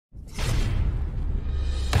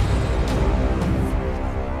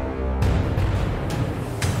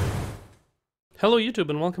Hello YouTube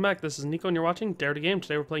and welcome back. This is Nico and you're watching Dare to Game.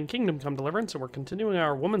 Today we're playing Kingdom Come Deliverance and we're continuing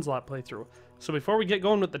our woman's lot playthrough. So before we get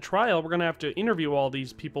going with the trial, we're going to have to interview all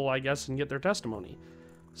these people, I guess, and get their testimony.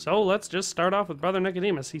 So let's just start off with Brother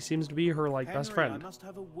Nicodemus. He seems to be her, best friend. I must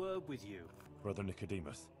have a word with you. Brother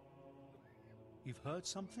Nicodemus, You've heard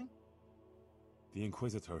something? the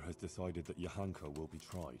Inquisitor has decided that Johanka will be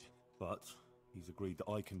tried, but he's agreed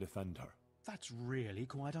that I can defend her. That's really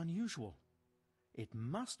quite unusual. It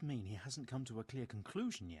must mean he hasn't come to a clear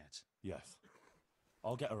conclusion yet. Yes,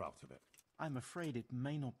 I'll get her out of it. I'm afraid it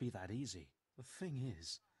may not be that easy. The thing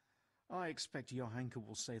is, I expect Johanka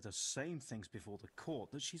will say the same things before the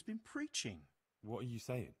court that she's been preaching. What are you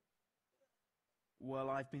saying? Well,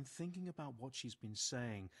 I've been thinking about what she's been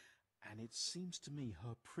saying, and it seems to me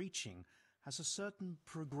her preaching has a certain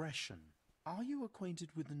progression. Are you acquainted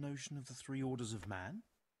with the notion of the three orders of man?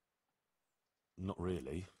 Not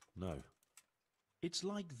really, no. It's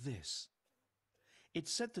like this.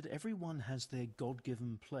 It's said that everyone has their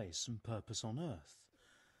God-given place and purpose on earth.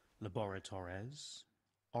 Laboratores,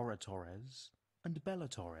 oratores, and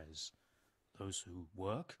bellatores. Those who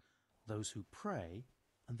work, those who pray,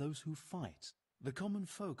 and those who fight. The common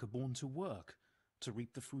folk are born to work, to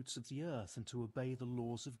reap the fruits of the earth and to obey the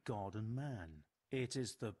laws of God and man. It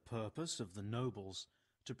is the purpose of the nobles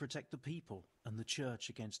to protect the people and the church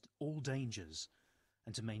against all dangers,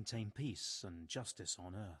 and to maintain peace and justice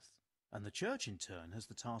on earth. And the church in turn has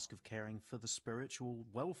the task of caring for the spiritual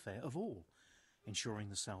welfare of all, ensuring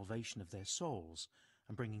the salvation of their souls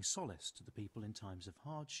and bringing solace to the people in times of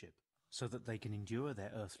hardship, so that they can endure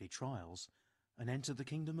their earthly trials and enter the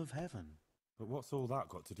kingdom of heaven. But what's all that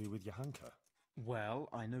got to do with Johanka? Well,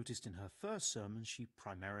 I noticed in her first sermon she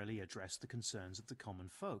primarily addressed the concerns of the common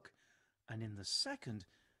folk, and in the second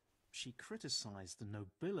she criticized the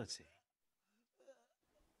nobility.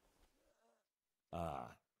 Ah.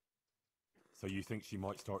 So you think she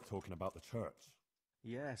might start talking about the church?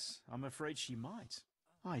 Yes, I'm afraid she might.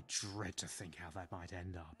 I dread to think how that might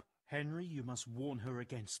end up. Henry, you must warn her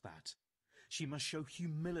against that. She must show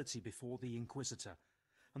humility before the Inquisitor,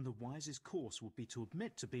 and the wisest course would be to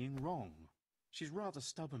admit to being wrong. She's rather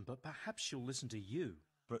stubborn, but perhaps she'll listen to you.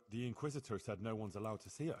 But the Inquisitor said no one's allowed to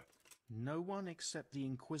see her. No one except the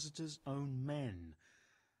Inquisitor's own men.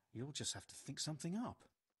 You'll just have to think something up.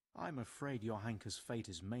 I'm afraid Johanka's fate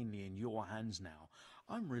is mainly in your hands now.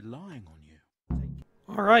 I'm relying on you.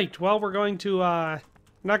 Alright, well we're going to,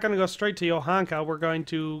 not going to go straight to Johanka. We're going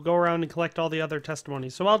to go around and collect all the other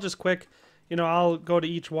testimonies. So I'll just I'll go to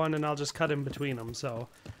each one and I'll just cut in between them. So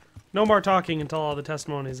no more talking until all the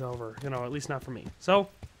testimony is over. At least not for me. So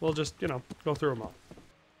we'll just, go through them all.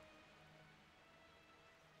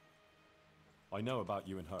 I know about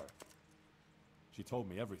you and her. She told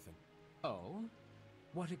me everything. Oh?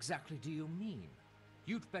 What exactly do you mean?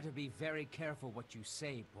 You'd better be very careful what you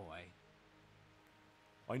say, boy.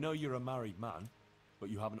 I know you're a married man, but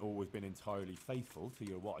you haven't always been entirely faithful to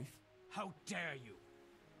your wife. How dare you!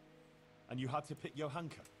 And you had to pick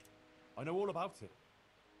Johanka. I know all about it.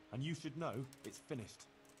 And you should know, it's finished.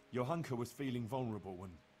 Johanka was feeling vulnerable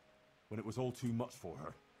when it was all too much for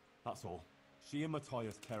her. That's all. She and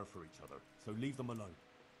Matthias care for each other, so leave them alone.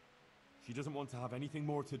 She doesn't want to have anything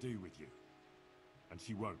more to do with you. And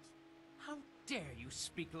she won't. How dare you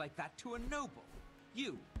speak like that to a noble?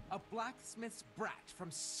 You, a blacksmith's brat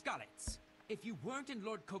from Skalitz. If you weren't in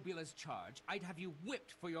Lord Kobila's charge, I'd have you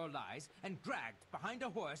whipped for your lies and dragged behind a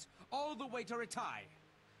horse all the way to Ratai.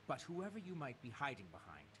 But whoever you might be hiding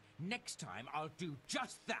behind, next time I'll do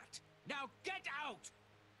just that. Now get out!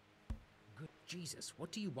 Good Jesus,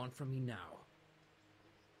 what do you want from me now?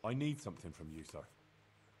 I need something from you, sir.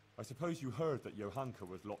 I suppose you heard that Johanka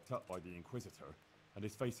was locked up by the Inquisitor and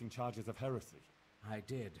is facing charges of heresy. I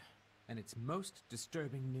did, and it's most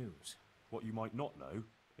disturbing news. What you might not know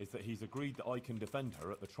is that he's agreed that I can defend her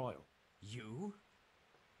at the trial. You?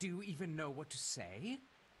 Do you even know what to say?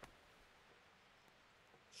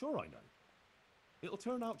 Sure I know. It'll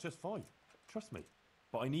turn out just fine. Trust me.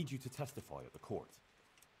 But I need you to testify at the court.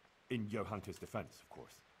 In Johanka's defense, of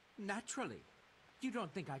course. Naturally. You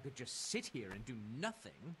don't think I could just sit here and do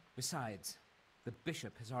nothing? Besides, the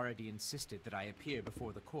bishop has already insisted that I appear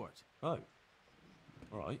before the court. Oh.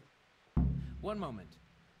 All right. One moment.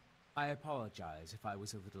 I apologize if I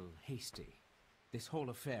was a little hasty. This whole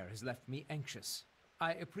affair has left me anxious.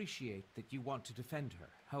 I appreciate that you want to defend her.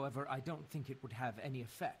 However, I don't think it would have any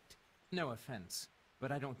effect. No offense,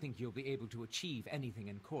 but I don't think you'll be able to achieve anything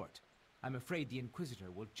in court. I'm afraid the Inquisitor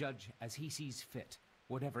will judge as he sees fit,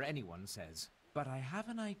 whatever anyone says. But I have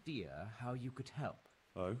an idea how you could help.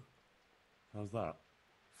 Oh? How's that?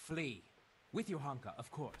 Flee. With Johanka,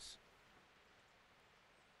 of course.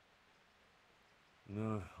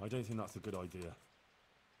 No, I don't think that's a good idea.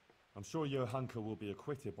 I'm sure Johanka will be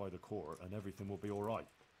acquitted by the court and everything will be alright.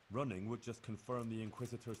 Running would just confirm the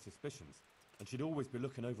Inquisitor's suspicions, and she'd always be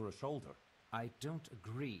looking over her shoulder. I don't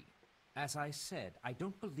agree. As I said, I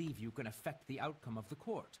don't believe you can affect the outcome of the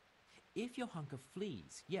court. If Johanka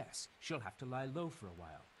flees, yes, she'll have to lie low for a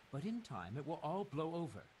while. But in time, it will all blow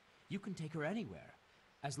over. You can take her anywhere,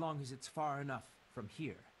 as long as it's far enough from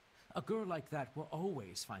here. A girl like that will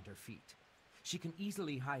always find her feet. She can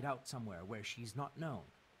easily hide out somewhere where she's not known.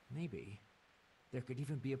 Maybe there could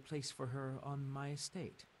even be a place for her on my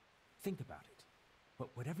estate. Think about it.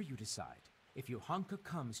 But whatever you decide, if Johanka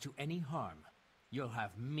comes to any harm, you'll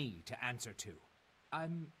have me to answer to.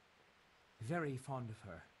 I'm very fond of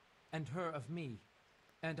her, and her of me,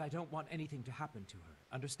 and I don't want anything to happen to her,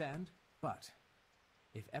 understand? But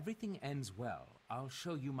if everything ends well, I'll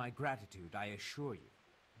show you my gratitude, I assure you.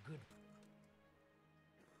 Good.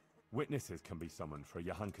 Witnesses can be summoned for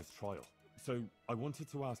Johanka's trial. So, I wanted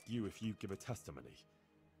to ask you if you'd give a testimony.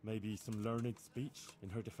 Maybe some learned speech in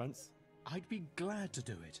her defense? I'd be glad to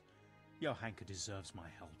do it. Johanka deserves my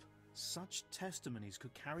help. Such testimonies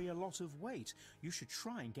could carry a lot of weight. You should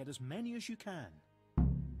try and get as many as you can.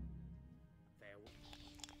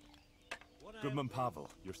 Goodman Pavel,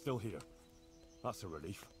 you're still here. That's a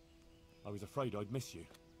relief. I was afraid I'd miss you.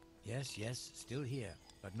 Yes, yes, still here,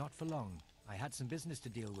 but not for long. I had some business to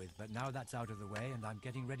deal with, but now that's out of the way and I'm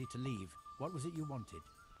getting ready to leave. What was it you wanted?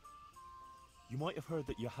 You might have heard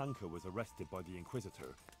that Johanka was arrested by the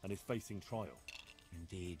Inquisitor and is facing trial.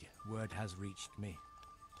 Indeed, word has reached me.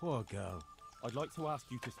 Poor girl. I'd like to ask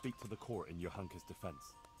you to speak to the court in Johanka's defense.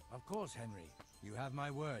 Of course, Henry. You have my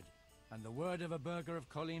word. And the word of a burgher of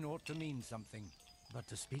Colleen ought to mean something. But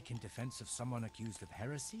to speak in defense of someone accused of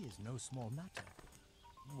heresy is no small matter.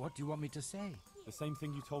 What do you want me to say? The same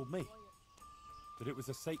thing you told me. That it was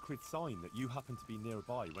a sacred sign that you happened to be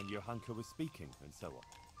nearby when Johanka was speaking, and so on.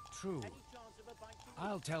 True.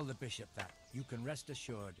 I'll tell the bishop that. You can rest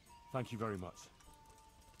assured. Thank you very much.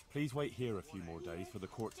 Please wait here a few more days for the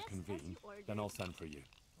court to convene, then I'll send for you.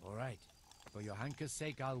 All right. For Johanka's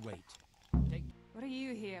sake, I'll wait. What are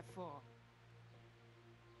you here for?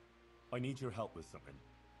 I need your help with something.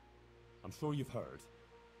 I'm sure you've heard.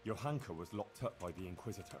 Johanka was locked up by the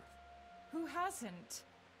Inquisitor. Who hasn't?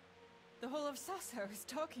 The whole of Sasso is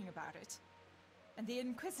talking about it. And the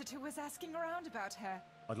Inquisitor was asking around about her.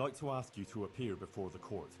 I'd like to ask you to appear before the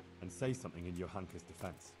court and say something in Johanka's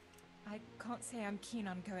defense. I can't say I'm keen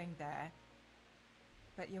on going there.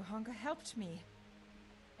 But Johanka helped me.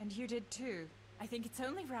 And you did too. I think it's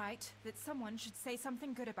only right that someone should say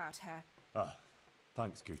something good about her. Ah,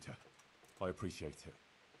 thanks, Guta. I appreciate it.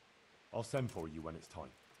 I'll send for you when it's time.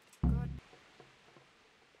 God.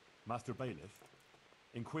 Master Bailiff,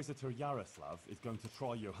 Inquisitor Yaroslav is going to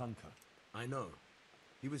try Johanka. I know.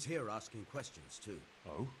 He was here asking questions, too.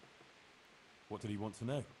 Oh? What did he want to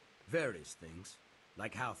know? Various things.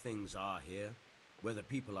 Like how things are here, whether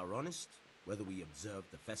people are honest, whether we observe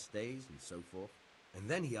the fest days, and so forth. And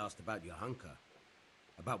then he asked about Johanka.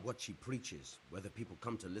 About what she preaches, whether people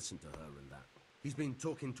come to listen to her and that. He's been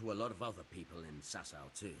talking to a lot of other people in Sassau,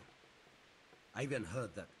 too. I even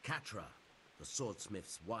heard that Katra, the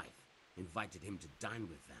swordsmith's wife, invited him to dine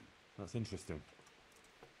with them. That's interesting.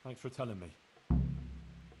 Thanks for telling me.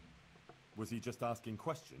 Was he just asking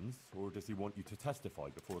questions, or does he want you to testify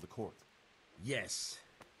before the court? Yes,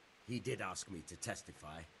 he did ask me to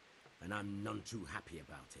testify, and I'm none too happy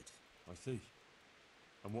about it. I see.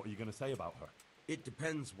 And what are you going to say about her? It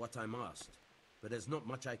depends what I'm asked, but there's not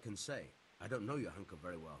much I can say. I don't know Johanka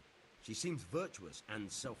very well. She seems virtuous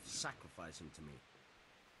and self-sacrificing to me.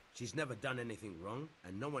 She's never done anything wrong,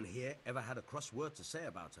 and no one here ever had a cross word to say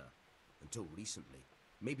about her. Until recently.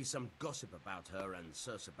 Maybe some gossip about her and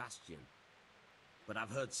Sir Sebastian. But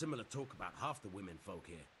I've heard similar talk about half the women folk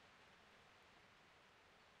here.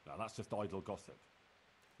 Now that's just idle gossip.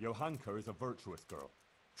 Johanka is a virtuous girl.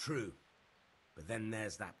 True. But then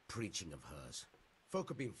there's that preaching of hers. Folk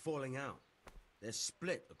have been falling out. They're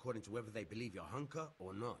split according to whether they believe Johanka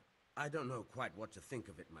or not. I don't know quite what to think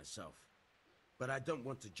of it myself. But I don't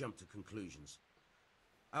want to jump to conclusions.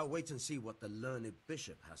 I'll wait and see what the learned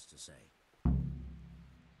bishop has to say.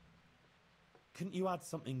 Couldn't you add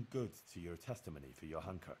something good to your testimony for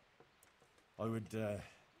Johanka? I would,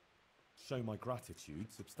 show my gratitude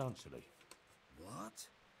substantially. What?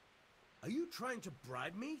 Are you trying to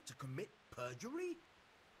bribe me to commit perjury?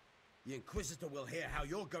 The Inquisitor will hear how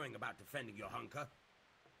you're going about defending Johanka.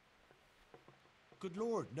 Good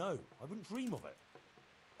lord, no. I wouldn't dream of it.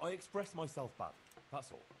 I expressed myself badly,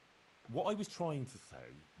 that's all. What I was trying to say,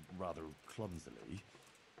 rather clumsily,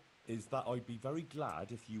 is that I'd be very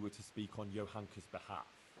glad if you were to speak on Johanka's behalf,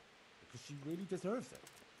 because she really deserves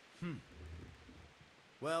it.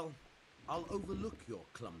 Well, I'll overlook your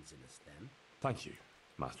clumsiness then. Thank you,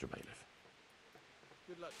 Master Bailiff.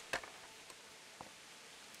 Good luck.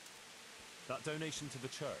 That donation to the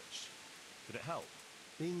church, did it help?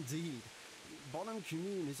 Indeed. Bonum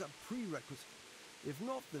Commune is a prerequisite, if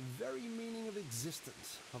not the very meaning of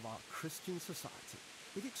existence of our Christian society.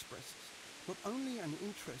 It expresses not only an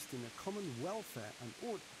interest in the common welfare and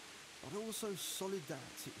order, but also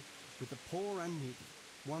solidarity with the poor and needy.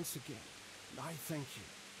 Once again, I thank you.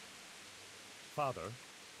 Father,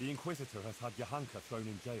 the Inquisitor has had Johanka thrown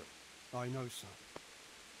in jail. I know, son.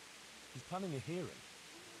 He's planning a hearing.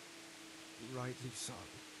 Rightly so.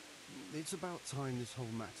 It's about time this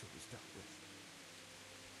whole matter was dealt with.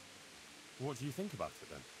 What do you think about it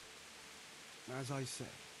then? As I say,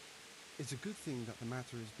 it's a good thing that the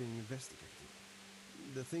matter is being investigated.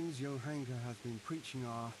 The things Johanka has been preaching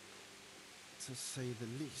are, to say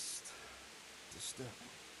the least,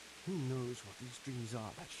 disturbing. Who knows what these dreams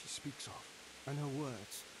are that she speaks of? And her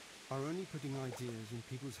words are only putting ideas in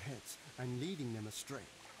people's heads and leading them astray.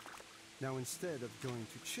 Now, instead of going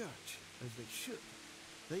to church, as they should,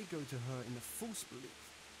 they go to her in the false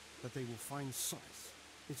belief that they will find solace.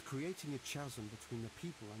 It's creating a chasm between the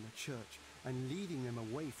people and the church and leading them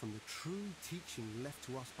away from the true teaching left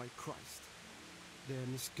to us by Christ. They're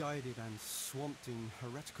misguided and swamped in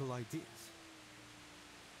heretical ideas.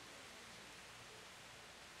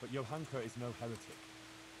 But Johanka is no heretic.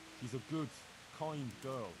 She's a good, kind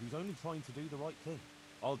girl who's only trying to do the right thing.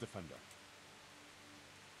 I'll defend her.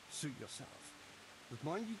 Suit yourself. But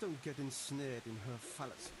mind you don't get ensnared in her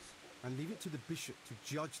fallacies, and leave it to the bishop to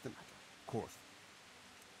judge the matter. Of course.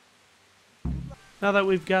 Now that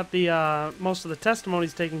we've got the most of the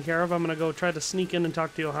testimonies taken care of, I'm going to go try to sneak in and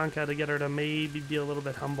talk to Johanka to get her to maybe be a little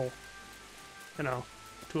bit humble. You know,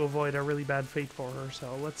 to avoid a really bad fate for her.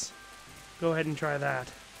 So let's go ahead and try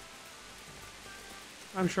that.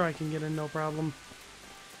 I'm sure I can get in no problem.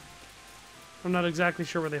 I'm not exactly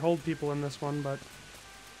sure where they hold people in this one, but...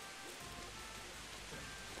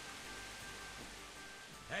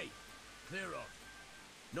 Hey, clear off.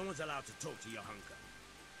 No one's allowed to talk to Johanka.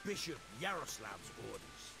 Bishop Yaroslav's orders.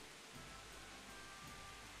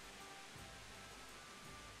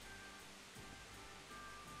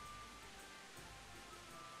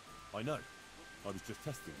 I know. I was just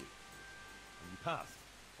testing you. And you passed.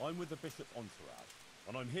 I'm with the bishop's entourage,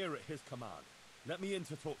 and I'm here at his command. Let me in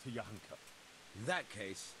to talk to Johanka. In that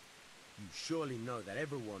case, you surely know that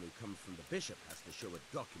everyone who comes from the bishop has to show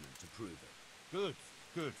a document to prove it. Good,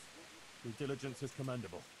 good. Your diligence is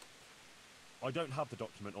commendable. I don't have the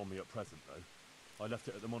document on me at present, though. I left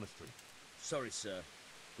it at the monastery. Sorry, sir.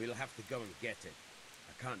 We'll have to go and get it.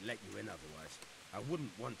 I can't let you in otherwise. I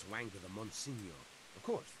wouldn't want to anger the Monsignor. Of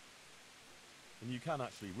course. And you can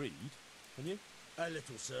actually read, can you? A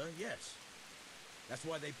little, sir, yes. That's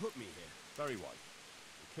why they put me here. Very wise.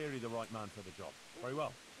 You're clearly the right man for the job. Very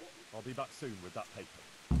well. I'll be back soon with that paper.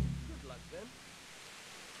 Good luck, then.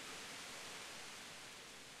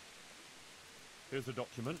 Here's the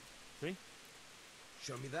document. See?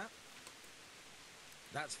 Show me that.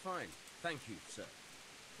 That's fine. Thank you, sir.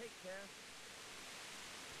 Take care.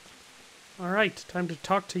 Alright, time to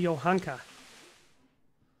talk to Johanka.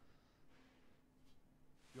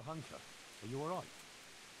 Johanka, are you alright?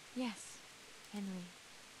 Yes, Henry.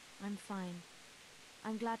 I'm fine.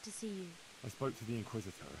 I'm glad to see you. I spoke to the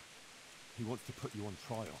Inquisitor. He wants to put you on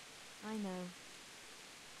trial. I know.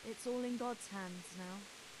 It's all in God's hands now.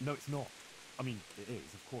 No, it's not. I mean, it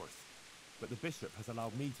is, of course. But the bishop has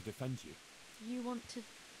allowed me to defend you. You want to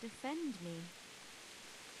defend me?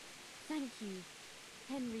 Thank you,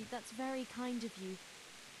 Henry. That's very kind of you.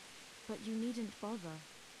 But you needn't bother.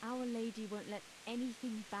 Our Lady won't let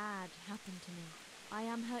anything bad happen to me. I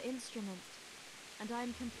am her instrument, and I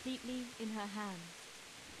am completely in her hands.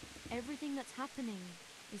 Everything that's happening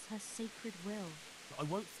is her sacred will. I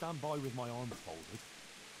won't stand by with my arms folded.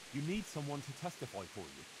 You need someone to testify for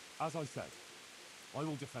you. As I said, I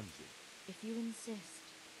will defend you. If you insist.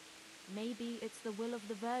 Maybe it's the will of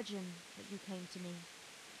the Virgin that you came to me.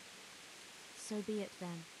 So be it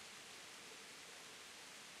then.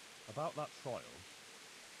 About that trial,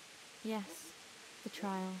 Yes, the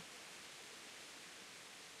trial.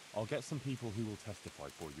 I'll get some people who will testify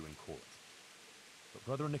for you in court. But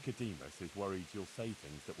Brother Nicodemus is worried you'll say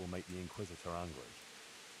things that will make the Inquisitor angry.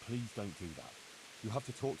 Please don't do that. You have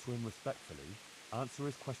to talk to him respectfully, answer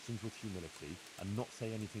his questions with humility, and not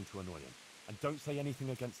say anything to annoy him. And don't say anything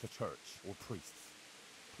against the church or priests.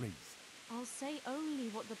 Please. I'll say only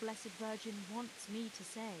what the Blessed Virgin wants me to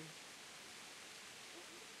say.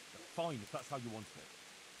 Fine, if that's how you want it.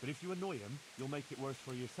 But if you annoy him, you'll make it worse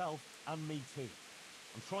for yourself and me too.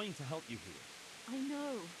 I'm trying to help you here. I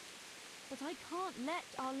know, but I can't let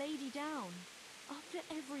Our Lady down. After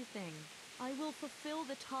everything, I will fulfill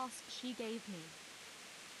the task she gave me.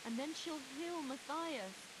 And then she'll heal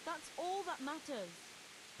Matthias. That's all that matters.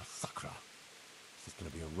 Sacra. This is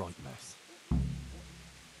going to be a right mess.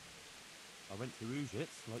 I went to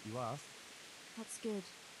Ujits, like you asked. That's good,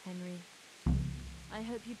 Henry. I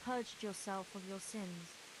hope you purged yourself of your sins.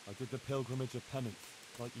 I did the pilgrimage of penance,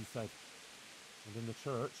 like you said. And in the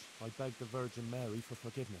church, I begged the Virgin Mary for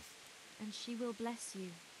forgiveness. And she will bless you,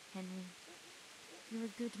 Henry. You're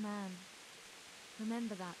a good man.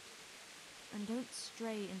 Remember that. And don't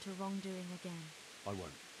stray into wrongdoing again. I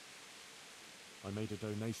won't. I made a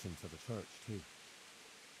donation to the church, too.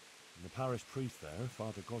 And the parish priest there,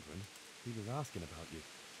 Father Godwin, he was asking about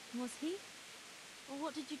you. Was he? Or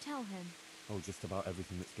what did you tell him? Oh, just about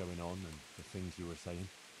everything that's going on and the things you were saying.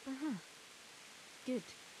 Uh-huh. Good,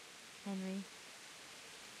 Henry.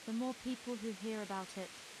 The more people who hear about it,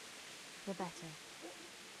 the better.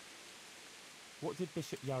 What did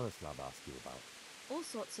Bishop Yaroslav ask you about? All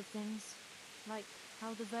sorts of things. Like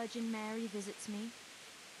how the Virgin Mary visits me,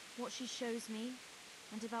 what she shows me,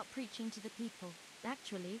 and about preaching to the people.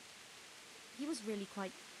 Actually, he was really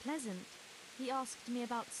quite pleasant. He asked me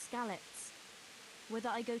about Skalitz, whether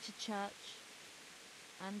I go to church,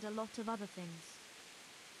 and a lot of other things.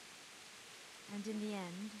 And in the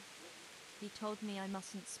end, he told me I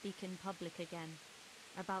mustn't speak in public again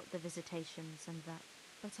about the visitations and that.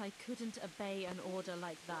 But I couldn't obey an order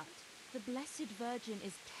like that. The Blessed Virgin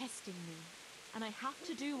is testing me, and I have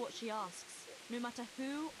to do what she asks, no matter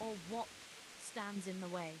who or what stands in the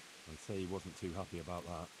way. I'd say he wasn't too happy about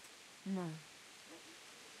that. No.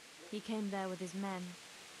 He came there with his men,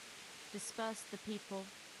 dispersed the people,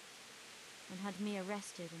 and had me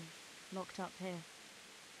arrested and locked up here.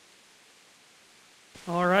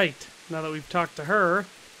 Alright, now that we've talked to her,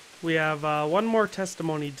 we have one more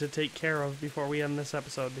testimony to take care of before we end this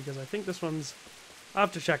episode, because I think this one's... I'll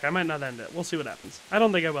have to check. I might not end it. We'll see what happens. I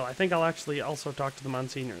don't think I will. I think I'll actually also talk to the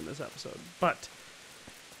Monsignor in this episode. But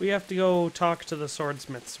we have to go talk to the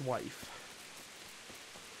swordsmith's wife.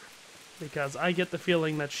 Because I get the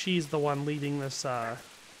feeling that she's the one leading this,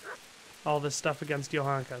 all this stuff against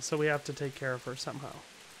Johanka, so we have to take care of her somehow.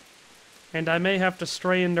 And I may have to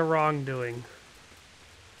stray into wrongdoing.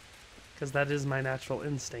 Because that is my natural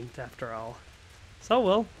instinct, after all. So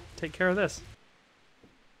we'll take care of this.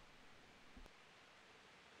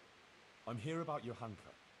 I'm here about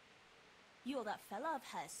Johanka. You're that fella of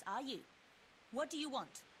hers, are you? What do you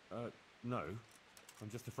want? No. I'm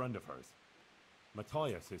just a friend of hers.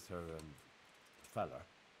 Matthias is her, fella.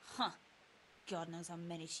 Huh. God knows how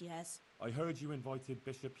many she has. I heard you invited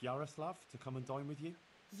Bishop Yaroslav to come and dine with you?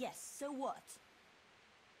 Yes, so what?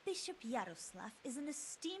 Bishop Yaroslav is an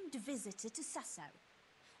esteemed visitor to Sassau,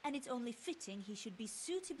 and it's only fitting he should be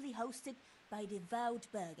suitably hosted by devout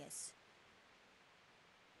burghers.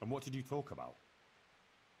 And what did you talk about?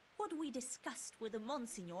 What we discussed with the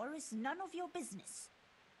Monsignor is none of your business.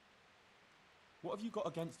 What have you got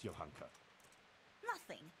against Johanka?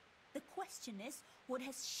 Nothing. The question is, what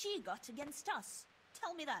has she got against us?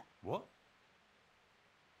 Tell me that. What?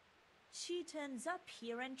 She turns up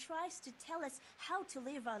here and tries to tell us how to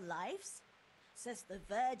live our lives. Says the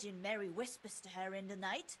Virgin Mary whispers to her in the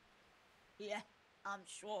night. Yeah, I'm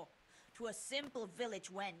sure. To a simple village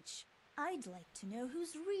wench. I'd like to know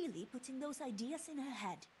who's really putting those ideas in her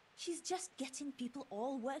head. She's just getting people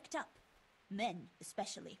all worked up. Men,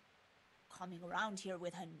 especially. Coming around here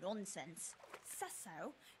with her nonsense.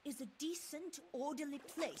 Sassau is a decent, orderly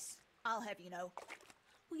place, I'll have you know.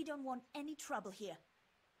 We don't want any trouble here.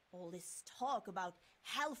 All this talk about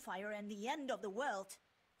hellfire and the end of the world.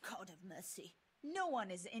 God have mercy. No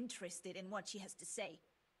one is interested in what she has to say.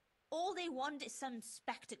 All they want is some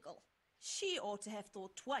spectacle. She ought to have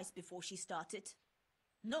thought twice before she started.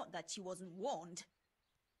 Not that she wasn't warned.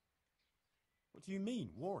 What do you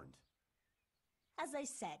mean, warned? As I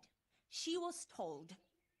said, she was told.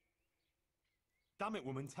 Damn it,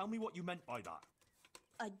 woman, tell me what you meant by that.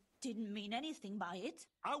 I didn't mean anything by it.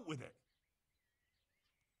 Out with it!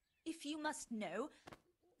 If you must know,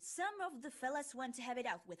 some of the fellas want to have it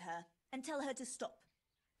out with her and tell her to stop.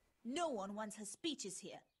 No one wants her speeches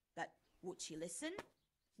here. But would she listen?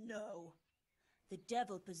 No. The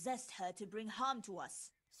devil possessed her to bring harm to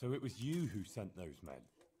us. So it was you who sent those men?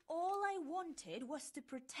 All I wanted was to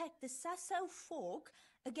protect the Sassau folk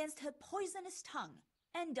against her poisonous tongue.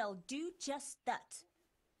 And I'll do just that.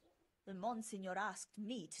 The Monsignor asked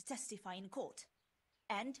me to testify in court.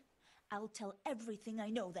 And I'll tell everything I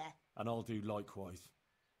know there. And I'll do likewise.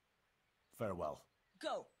 Farewell.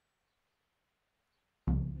 Go.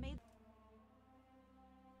 May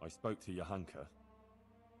I spoke to Johanka.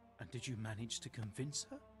 And did you manage to convince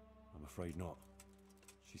her? I'm afraid not.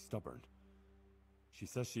 She's stubborn. She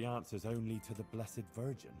says she answers only to the Blessed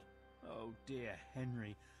Virgin. Oh dear,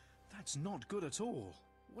 Henry. That's not good at all.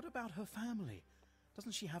 What about her family?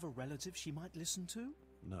 Doesn't she have a relative she might listen to?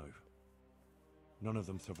 No. None of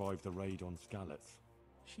them survived the raid on Skalitz.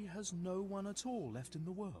 She has no one at all left in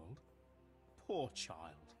the world? Poor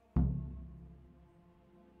child. May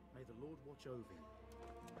the Lord watch over you.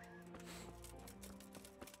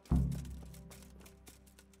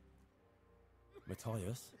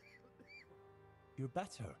 Matthias? You're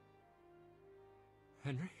better.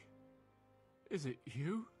 Henry? Is it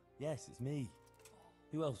you? Yes, it's me.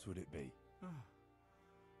 Who else would it be?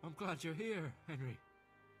 I'm glad you're here, Henry.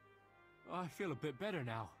 I feel a bit better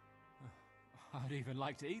now. I'd even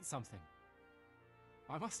like to eat something.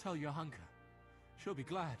 I must tell Johanka. She'll be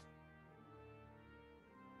glad.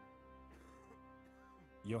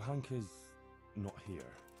 Johanka's not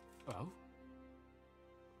here. Oh?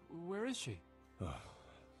 Where is she?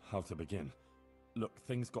 How to begin? Look,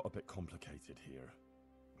 things got a bit complicated here.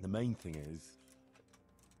 The main thing is,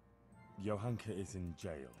 Johanka is in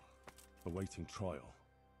jail, awaiting trial.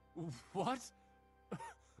 What?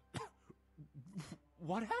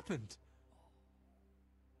 What happened?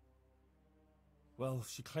 Well,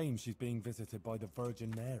 she claims she's being visited by the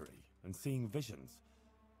Virgin Mary and seeing visions,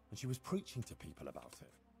 and she was preaching to people about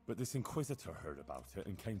it. But this Inquisitor heard about it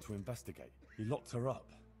and came to investigate. He locked her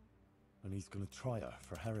up, and he's gonna try her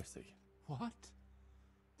for heresy. What?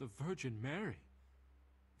 The Virgin Mary?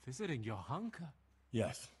 Visiting Johanka?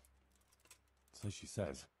 Yes. So she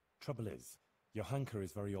says. Trouble is, Johanka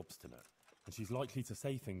is very obstinate, and she's likely to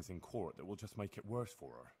say things in court that will just make it worse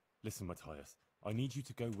for her. Listen, Matthias, I need you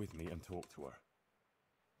to go with me and talk to her.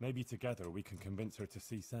 Maybe together we can convince her to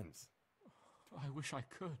see sense. I wish I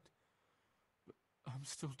could. But I'm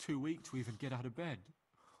still too weak to even get out of bed.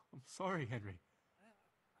 I'm sorry, Henry.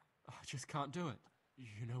 I just can't do it.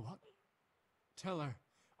 You know what? Tell her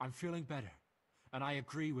I'm feeling better, and I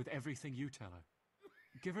agree with everything you tell her.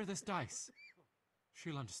 Give her this dice.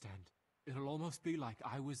 She'll understand. It'll almost be like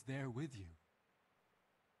I was there with you.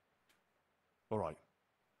 All right.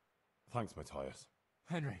 Thanks, Matthias.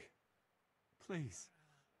 Henry, please,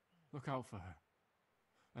 look out for her.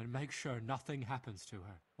 And make sure nothing happens to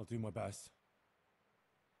her. I'll do my best.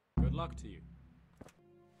 Good luck to you.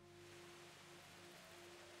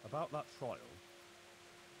 About that trial,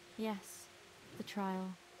 Yes, the trial.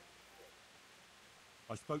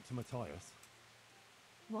 I spoke to Matthias.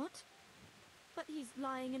 What? But he's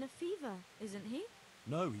lying in a fever, isn't he?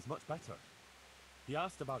 No, he's much better. He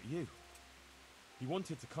asked about you. He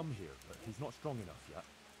wanted to come here, but he's not strong enough yet.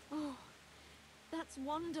 Oh, that's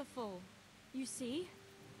wonderful. You see,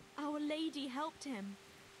 Our Lady helped him.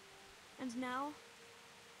 And now,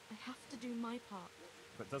 I have to do my part.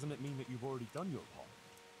 But doesn't it mean that you've already done your part?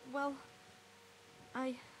 Well,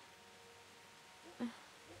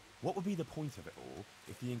 What would be the point of it all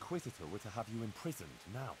if the Inquisitor were to have you imprisoned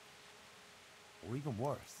now? Or even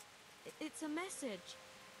worse? It's a message.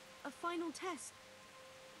 A final test.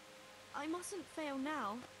 I mustn't fail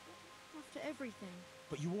now, after everything.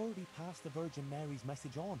 But you already passed the Virgin Mary's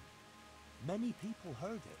message on. Many people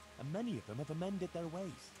heard it, and many of them have amended their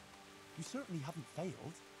ways. You certainly haven't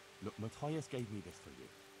failed. Look, Matthias gave me this for you,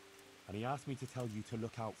 and he asked me to tell you to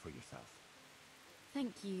look out for yourself.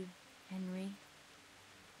 Thank you, Henry.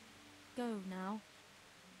 Go now.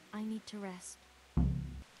 I need to rest.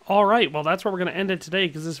 Alright, well that's where we're going to end it today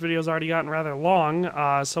because this video's already gotten rather long.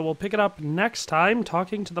 So we'll pick it up next time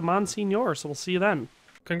talking to the Monsignor, so we'll see you then.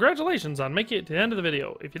 Congratulations on making it to the end of the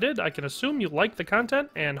video. If you did, I can assume you liked the content,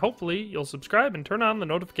 and hopefully you'll subscribe and turn on the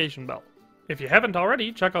notification bell. If you haven't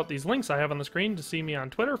already, check out these links I have on the screen to see me on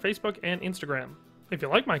Twitter, Facebook, and Instagram. If you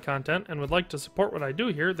like my content and would like to support what I do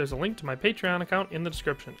here, there's a link to my Patreon account in the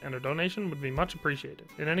description, and a donation would be much appreciated.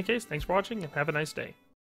 In any case, thanks for watching and have a nice day.